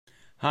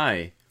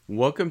Hi,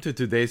 welcome to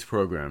today's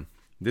program.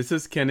 This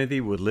is Kennedy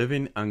with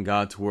Living on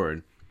God's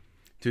Word.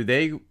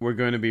 Today we're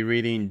going to be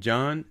reading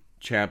John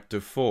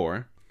chapter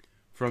 4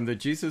 from the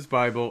Jesus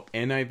Bible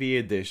NIV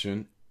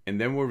edition,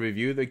 and then we'll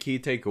review the key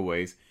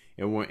takeaways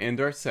and we'll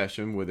end our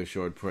session with a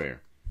short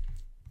prayer.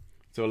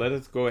 So let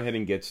us go ahead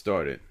and get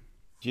started.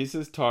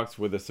 Jesus talks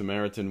with a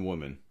Samaritan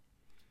woman.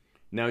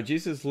 Now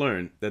Jesus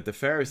learned that the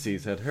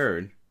Pharisees had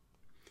heard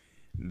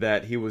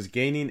that he was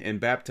gaining and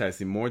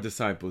baptizing more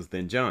disciples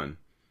than John,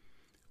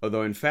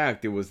 although in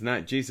fact it was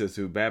not Jesus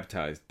who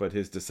baptized, but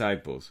his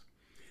disciples.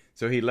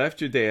 So he left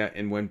Judea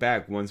and went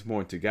back once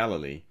more to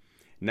Galilee.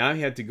 Now he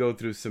had to go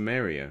through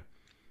Samaria.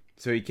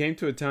 So he came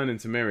to a town in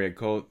Samaria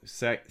called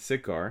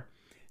Sychar,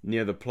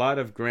 near the plot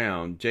of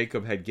ground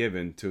Jacob had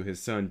given to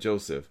his son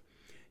Joseph.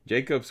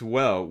 Jacob's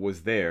well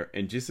was there,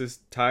 and Jesus,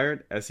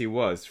 tired as he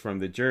was from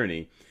the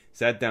journey,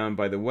 sat down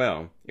by the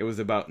well. It was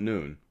about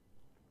noon.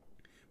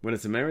 When a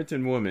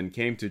Samaritan woman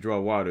came to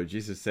draw water,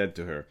 Jesus said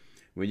to her,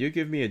 "Will you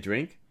give me a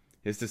drink?"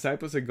 His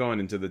disciples had gone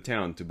into the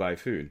town to buy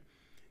food.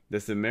 The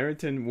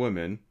Samaritan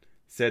woman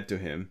said to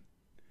him,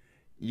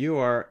 "You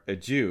are a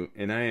Jew,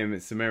 and I am a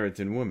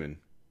Samaritan woman.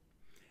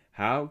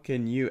 How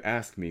can you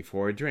ask me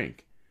for a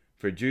drink?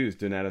 For Jews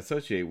do not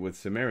associate with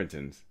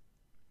Samaritans."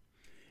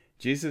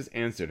 Jesus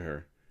answered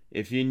her,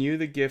 "If you knew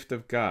the gift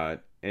of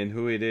God and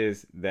who it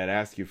is that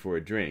asks you for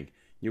a drink,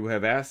 you would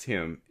have asked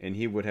him, and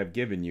he would have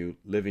given you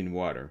living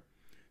water."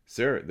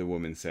 "Sir," the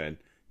woman said,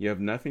 "you have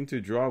nothing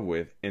to draw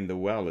with, and the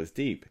well is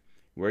deep.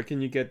 Where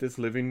can you get this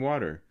living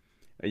water?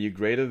 Are you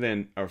greater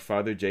than our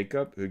father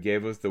Jacob, who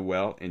gave us the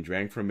well and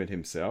drank from it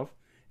himself,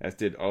 as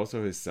did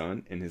also his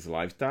son and his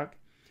livestock?"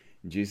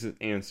 Jesus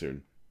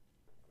answered,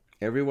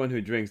 "Everyone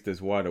who drinks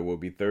this water will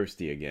be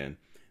thirsty again,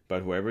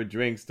 but whoever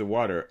drinks the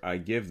water I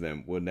give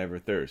them will never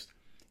thirst.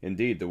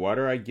 Indeed, the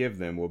water I give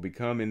them will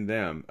become in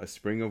them a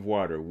spring of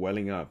water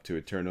welling up to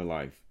eternal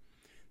life."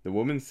 The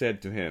woman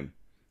said to him,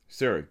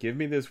 "Sir, give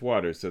me this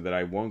water so that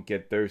I won't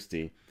get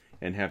thirsty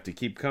and have to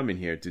keep coming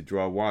here to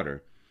draw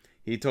water."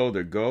 He told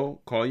her,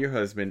 "Go, call your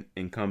husband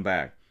and come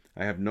back."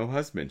 "I have no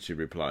husband," she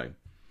replied.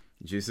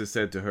 Jesus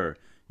said to her,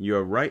 "You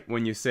are right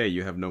when you say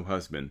you have no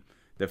husband.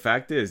 The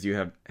fact is, you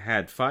have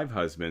had 5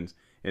 husbands,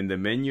 and the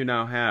man you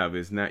now have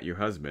is not your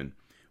husband.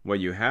 What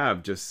you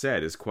have just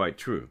said is quite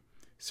true."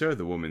 "Sir,"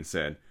 the woman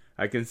said,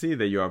 "I can see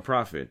that you are a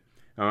prophet.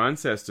 Our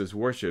ancestors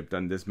worshipped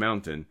on this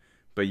mountain,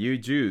 but you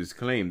Jews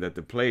claim that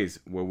the place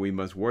where we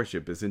must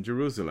worship is in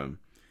Jerusalem."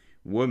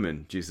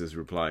 "Woman," Jesus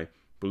replied,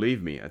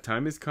 "believe me, a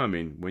time is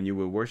coming when you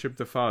will worship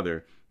the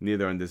Father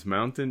neither on this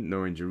mountain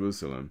nor in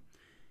Jerusalem.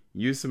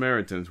 You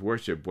Samaritans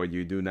worship what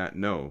you do not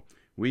know.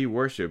 We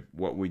worship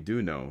what we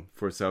do know,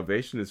 for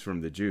salvation is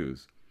from the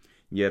Jews.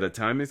 Yet a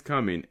time is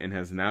coming, and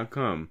has now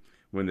come,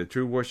 when the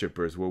true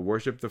worshippers will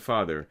worship the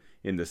Father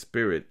in the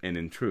Spirit and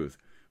in truth,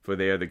 for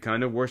they are the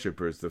kind of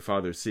worshippers the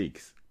Father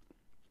seeks.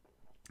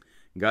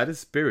 God is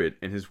Spirit,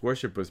 and his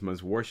worshippers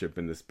must worship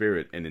in the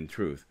Spirit and in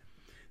truth."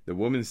 The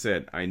woman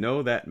said, "I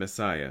know that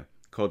Messiah,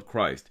 called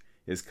Christ,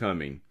 is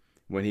coming.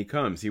 When he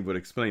comes, he will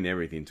explain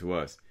everything to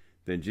us."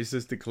 Then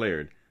Jesus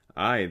declared,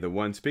 "I, the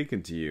one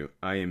speaking to you,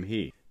 I am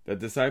he." The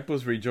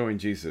disciples rejoined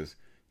Jesus.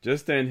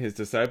 Just then his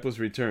disciples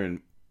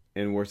returned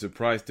and were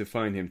surprised to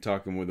find him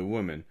talking with a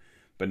woman.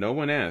 But no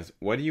one asked,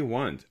 "What do you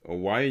want?" or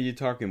 "Why are you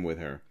talking with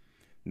her?"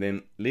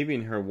 Then,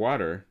 leaving her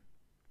water,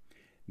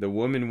 the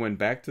woman went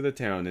back to the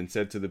town and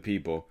said to the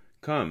people,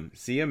 "Come,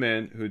 see a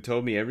man who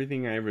told me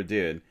everything I ever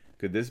did.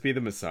 Could this be the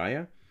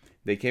Messiah?"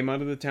 They came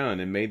out of the town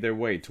and made their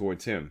way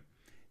towards him.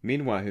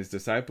 Meanwhile his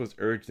disciples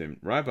urged him,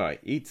 "Rabbi,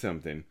 eat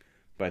something."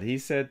 But he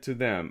said to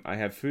them, "I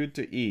have food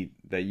to eat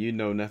that you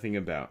know nothing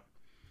about."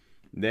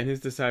 Then his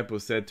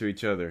disciples said to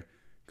each other,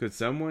 "Could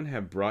someone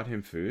have brought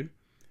him food?"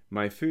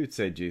 "My food,"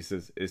 said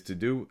Jesus, "is to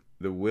do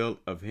the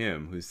will of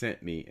him who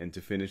sent me and to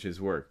finish his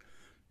work.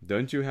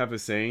 Don't you have a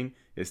saying,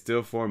 'It's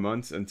still 4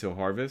 months until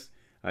harvest'?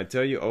 I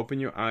tell you, open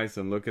your eyes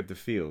and look at the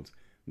fields.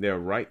 They are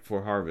ripe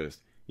for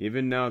harvest.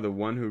 Even now the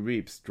one who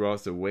reaps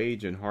draws a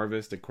wage and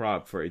harvests a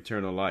crop for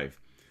eternal life,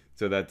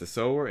 so that the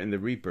sower and the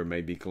reaper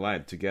may be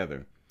glad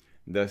together.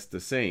 Thus the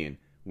saying,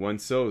 'One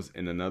sows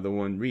and another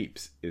one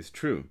reaps,' is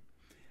true.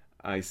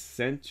 I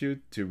sent you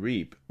to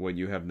reap what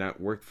you have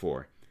not worked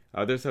for.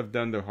 Others have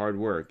done the hard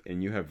work,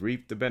 and you have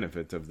reaped the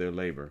benefits of their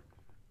labor."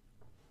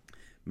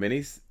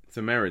 Many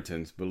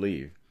Samaritans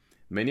believed.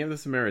 Many of the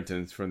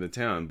Samaritans from the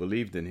town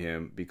believed in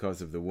him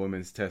because of the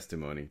woman's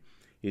testimony.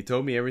 "He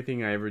told me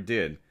everything I ever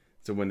did."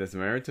 So when the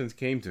Samaritans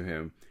came to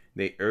him,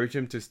 they urged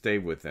him to stay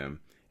with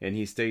them, and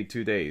he stayed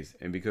 2 days,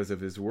 and because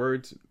of his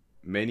words,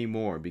 many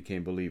more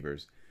became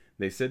believers.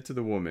 They said to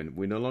the woman,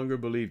 "We no longer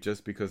believe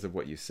just because of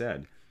what you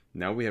said.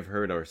 Now we have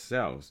heard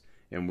ourselves,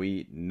 and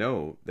we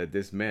know that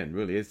this man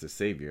really is the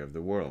Savior of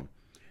the world."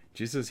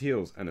 Jesus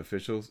heals an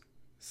official's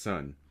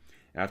son.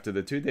 After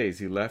the 2 days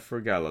he left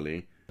for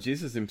Galilee.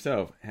 Jesus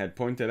himself had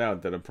pointed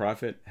out that a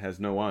prophet has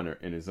no honor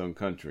in his own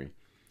country.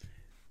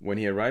 When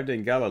he arrived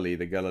in Galilee,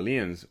 the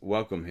Galileans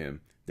welcomed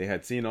him. They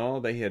had seen all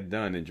that he had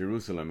done in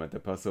Jerusalem at the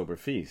Passover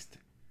feast,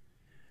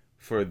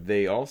 for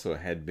they also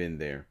had been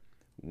there.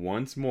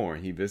 Once more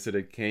he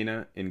visited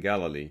Cana in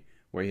Galilee,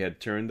 where he had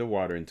turned the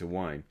water into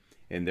wine.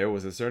 And there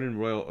was a certain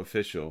royal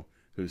official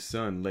whose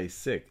son lay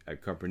sick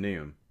at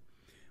Capernaum.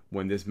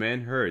 When this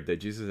man heard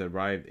that Jesus had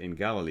arrived in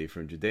Galilee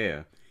from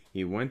Judea,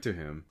 he went to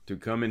him to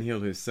come and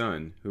heal his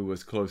son, who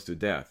was close to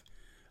death.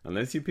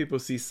 "Unless you people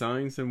see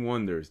signs and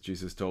wonders,"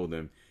 Jesus told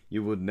them,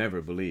 "you will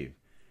never believe."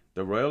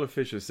 The royal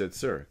official said,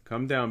 "Sir,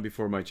 come down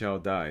before my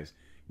child dies."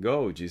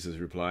 "Go," Jesus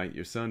replied,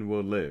 "your son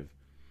will live."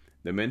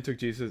 The men took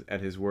Jesus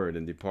at his word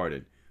and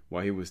departed.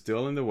 While he was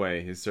still in the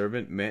way, his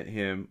servant met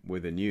him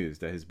with the news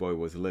that his boy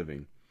was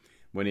living.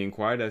 When he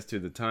inquired as to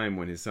the time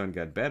when his son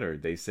got better,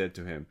 they said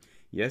to him,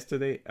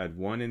 "Yesterday at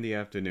 1 in the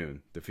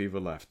afternoon, the fever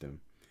left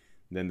him."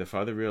 Then the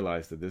father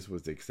realized that this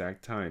was the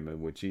exact time at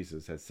which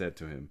Jesus had said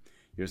to him,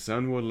 "Your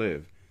son will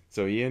live."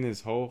 So he and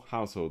his whole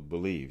household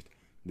believed.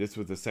 This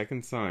was the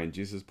second sign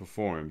Jesus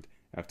performed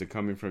after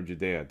coming from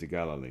Judea to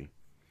Galilee.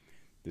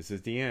 This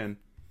is the end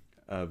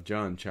of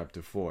John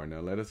chapter 4.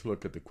 Now let us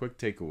look at the quick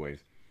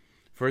takeaways.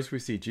 First, we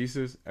see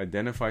Jesus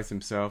identifies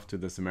himself to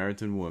the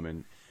Samaritan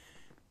woman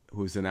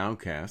who's an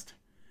outcast,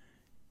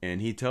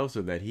 and he tells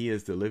her that he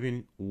is the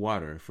living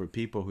water for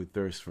people who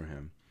thirst for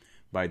him.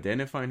 By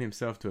identifying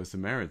himself to a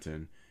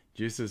Samaritan,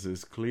 Jesus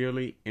is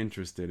clearly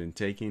interested in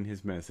taking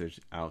his message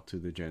out to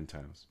the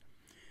Gentiles.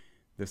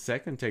 The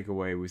second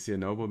takeaway, we see a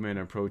nobleman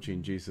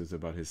approaching Jesus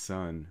about his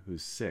son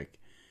who's sick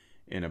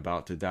and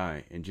about to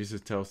die, and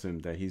Jesus tells him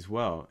that he's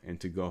well and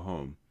to go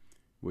home,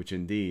 which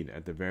indeed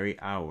at the very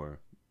hour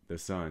the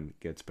son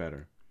gets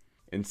better.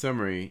 In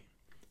summary,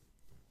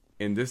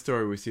 in this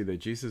story we see that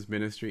Jesus'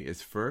 ministry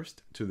is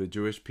first to the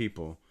Jewish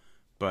people,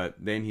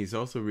 but then he's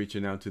also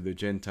reaching out to the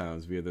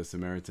Gentiles via the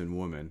Samaritan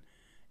woman,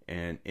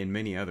 and in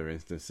many other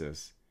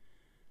instances.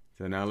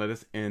 So now let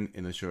us end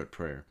in a short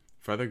prayer.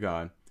 Father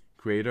God,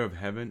 creator of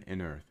heaven and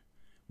earth,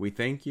 we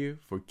thank you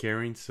for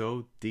caring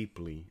so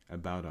deeply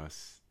about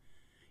us.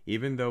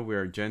 Even though we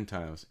are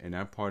Gentiles and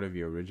not part of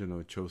your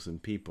original chosen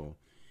people,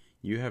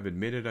 you have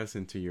admitted us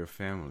into your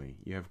family.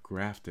 You have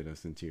grafted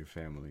us into your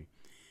family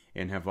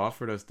and have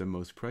offered us the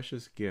most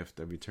precious gift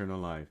of eternal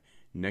life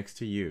next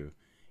to you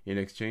in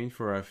exchange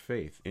for our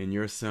faith in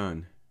your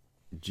Son,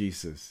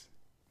 Jesus,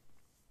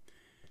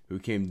 who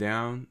came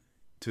down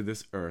to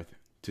this earth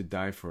to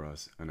die for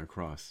us on a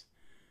cross.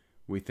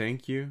 We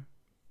thank you,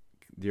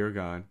 dear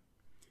God,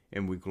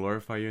 and we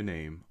glorify your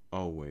name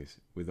always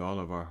with all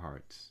of our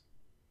hearts.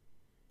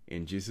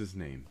 In Jesus'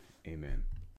 name, amen.